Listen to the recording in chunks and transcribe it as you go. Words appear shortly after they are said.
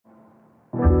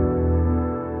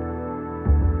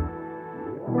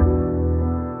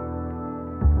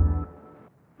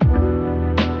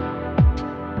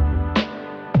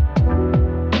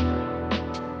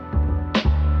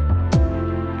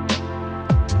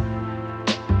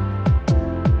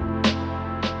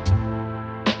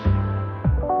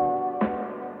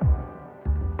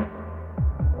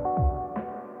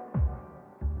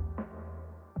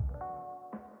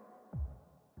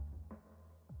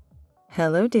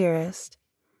Hello, dearest.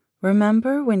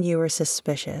 Remember when you were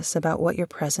suspicious about what your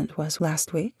present was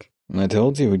last week? I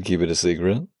told you we'd keep it a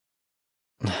secret.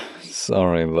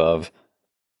 Sorry, love.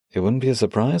 It wouldn't be a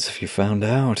surprise if you found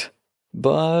out.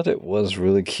 But it was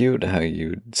really cute how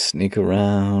you'd sneak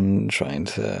around, trying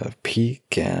to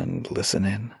peek and listen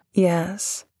in.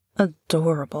 Yes,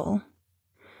 adorable.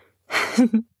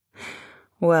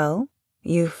 Well,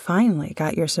 you finally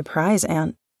got your surprise,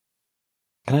 and...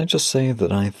 Can I just say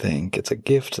that I think it's a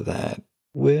gift that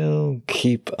will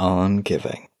keep on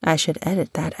giving? I should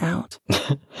edit that out.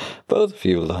 Both of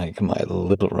you like my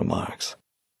little remarks.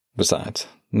 Besides,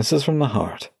 this is from the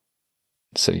heart.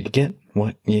 So you get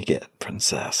what you get,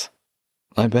 princess.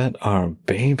 I bet our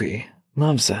baby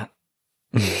loves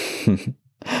it.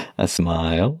 A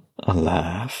smile, a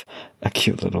laugh, a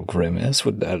cute little grimace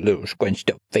with that little squinched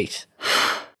up face.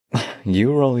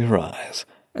 You roll your eyes,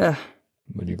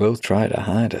 but you both try to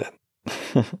hide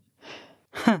it.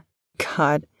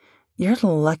 God, you're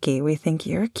lucky we think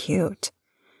you're cute.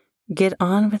 Get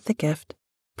on with the gift,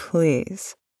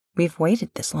 please. We've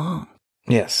waited this long.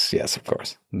 Yes, of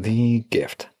course. The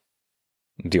gift.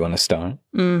 Do you want to start?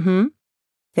 Mm-hmm.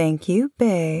 Thank you,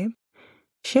 babe.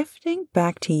 Shifting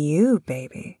back to you,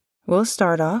 baby. We'll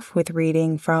start off with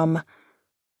reading from...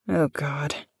 Oh,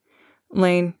 God.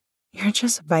 Lane, you're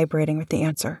just vibrating with the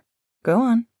answer. Go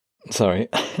on. Sorry.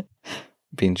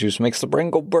 Bean juice makes the brain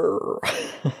go brr.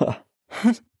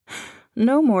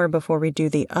 No more before we do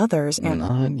the others and...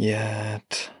 Not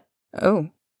yet.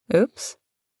 Oh, oops.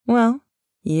 Well,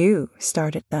 you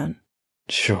start it then.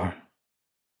 Sure.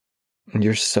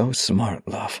 You're so smart,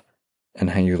 love.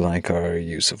 And how you like our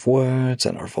use of words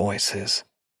and our voices.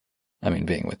 I mean,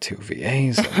 being with two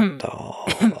VAs and all.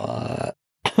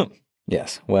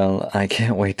 Yes, well, I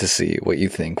can't wait to see what you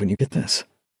think when you get this.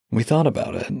 We thought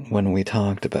about it when we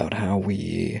talked about how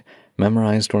we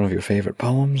memorized one of your favorite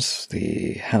poems,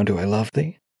 the How Do I Love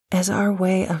Thee? As our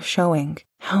way of showing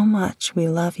how much we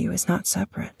love you is not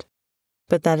separate,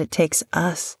 but that it takes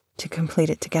us to complete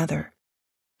it together.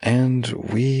 And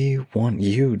we want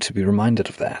you to be reminded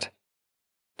of that.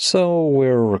 So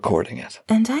we're recording it.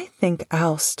 And I think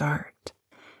I'll start.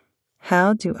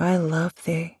 How do I love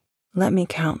thee? Let me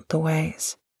count the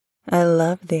ways. I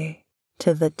love thee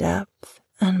to the depth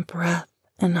and breadth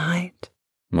and height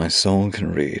my soul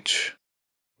can reach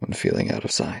when feeling out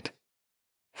of sight,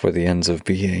 for the ends of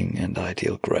being and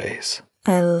ideal grace.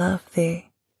 I love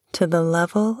thee to the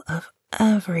level of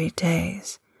every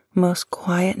day's most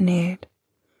quiet need,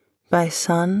 by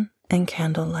sun and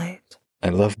candlelight. I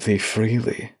love thee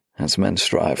freely as men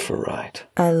strive for right.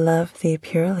 I love thee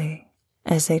purely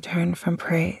as they turn from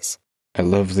praise. I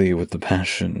love thee with the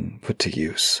passion put to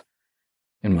use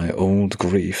in my old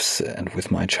griefs and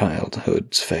with my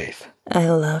childhood's faith. I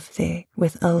love thee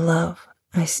with a love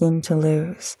I seem to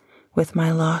lose with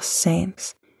my lost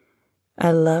saints.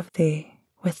 I love thee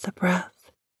with the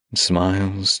breath,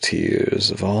 smiles,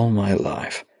 tears of all my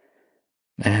life,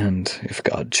 and if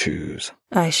God choose,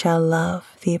 I shall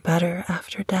love thee better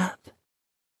after death.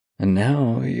 And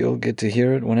now you'll get to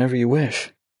hear it whenever you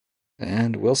wish,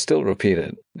 and we'll still repeat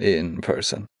it in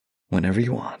person whenever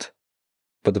you want.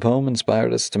 But the poem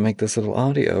inspired us to make this little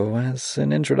audio as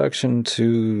an introduction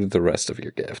to the rest of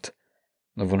your gift,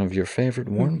 of one of your favorite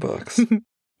worn books.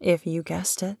 If you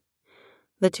guessed it,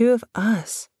 the two of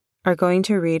us are going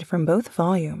to read from both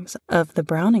volumes of the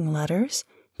Browning letters,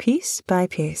 piece by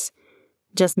piece,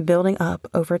 just building up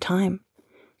over time,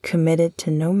 committed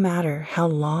to no matter how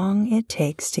long it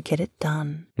takes to get it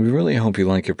done. We really hope you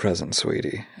like your present,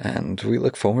 sweetie, and we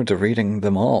look forward to reading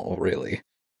them all, really,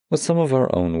 with some of our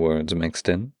own words mixed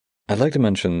in. I'd like to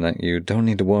mention that you don't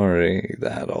need to worry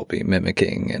that I'll be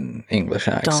mimicking an English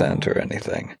accent or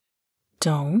anything.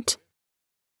 Don't?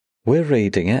 We're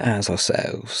reading it as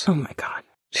ourselves. Oh my God.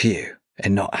 To you,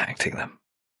 and not acting them.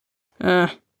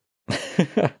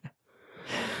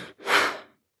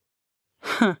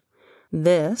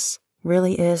 This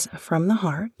really is from the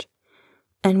heart,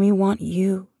 and we want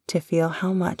you to feel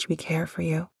how much we care for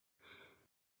you.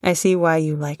 I see why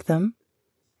you like them,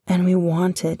 and we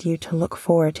wanted you to look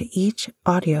forward to each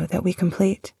audio that we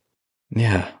complete.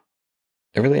 Yeah,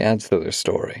 it really adds to their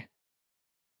story.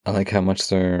 I like how much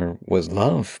there was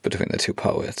love between the two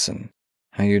poets, and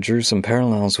how you drew some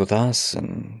parallels with us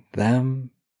and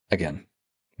them. Again,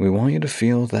 we want you to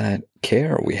feel that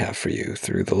care we have for you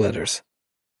through the letters,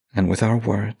 and with our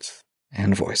words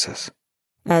and voices.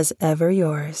 As ever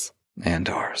yours. And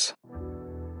ours.